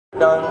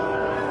done,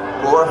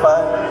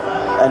 glorified,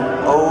 and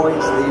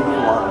always leave me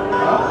wanting.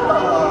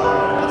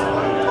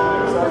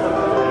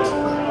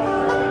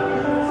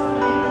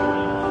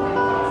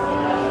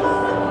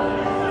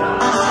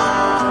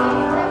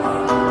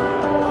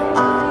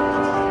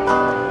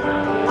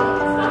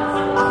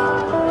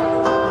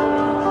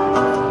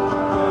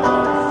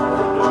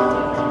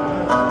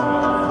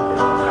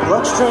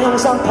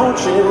 Bloodstrings on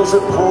porches, a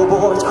poor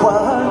boy's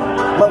choir.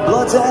 My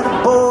blood's at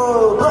the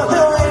boil, but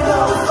there ain't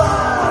no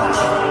fire.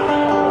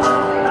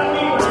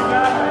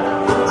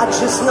 I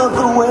just love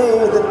the way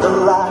that the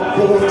light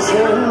beams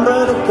in,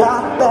 but I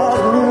got bad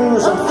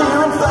news, I'm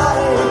fearing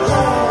Friday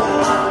again.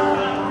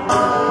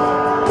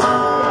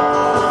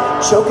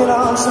 Choking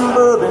on some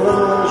bourbon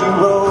when you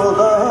roll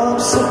up,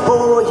 so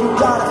boy, you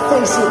gotta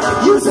face it,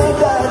 you ain't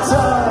that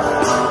tough.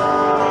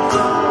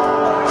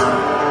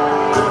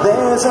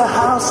 There's a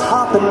house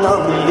hopping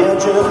on the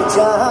edge of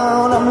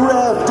town. I'm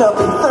revved up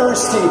and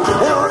thirsty and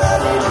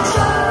ready to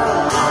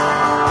drown.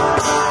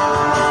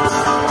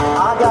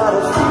 I got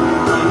a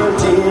feeling,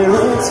 dear,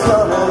 it's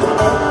gonna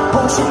end.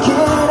 Won't you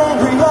get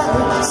angry at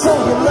me, say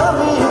you love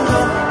me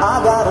again? I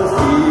got a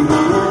feeling,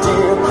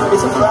 dear,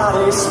 it's a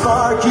Friday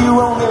spark. You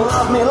only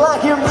love me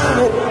like you mean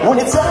it when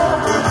it's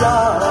after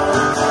dark.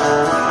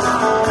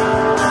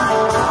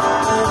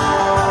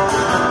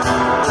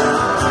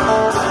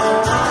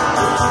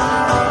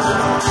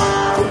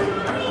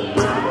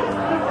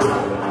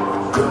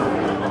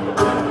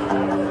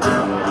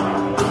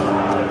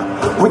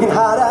 We can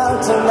hide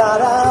out tonight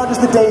out as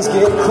the days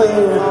get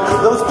clear.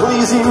 Those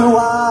pleasing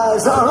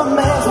eyes are a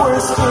man's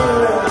worst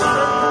fear.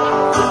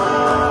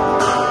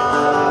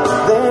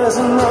 There's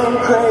a name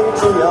engraved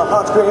to your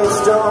heart's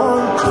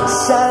gravestone.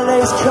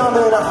 Saturday's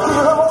coming, I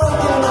feel I'm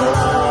waking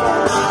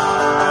alive.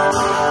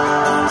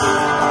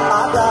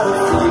 I got a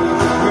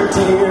feeling,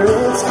 dear,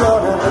 it's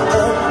gonna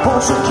end.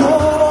 Won't you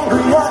get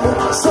angry at me,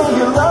 say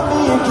you love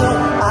me again?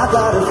 I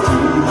got a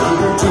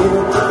feeling,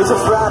 dear, it's a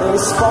Friday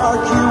spark.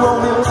 You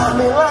only love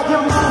me like you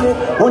mean it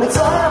when it's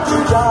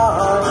after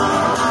dark.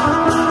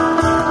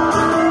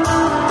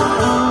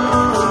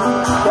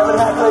 Kevin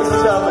Hack, ladies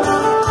and gentlemen.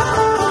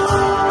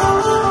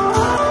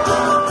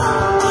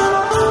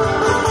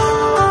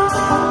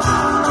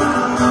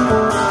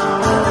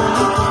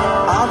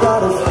 I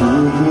got a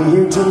feeling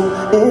you do,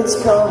 it's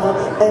gonna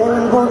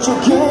end. Won't you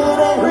get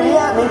angry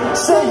at me,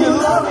 say you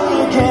love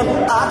me again?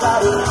 I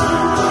got a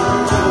feeling you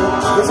do,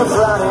 it's a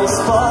Friday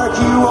spark.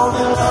 You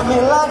only love me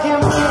like you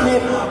mean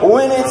it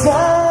when it's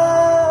after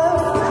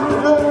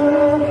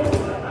dark.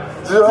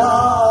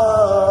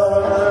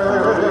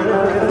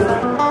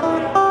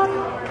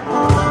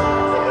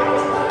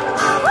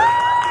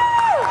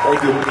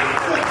 Thank you.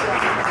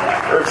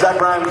 Or if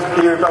Bryan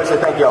here, probably say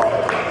thank y'all.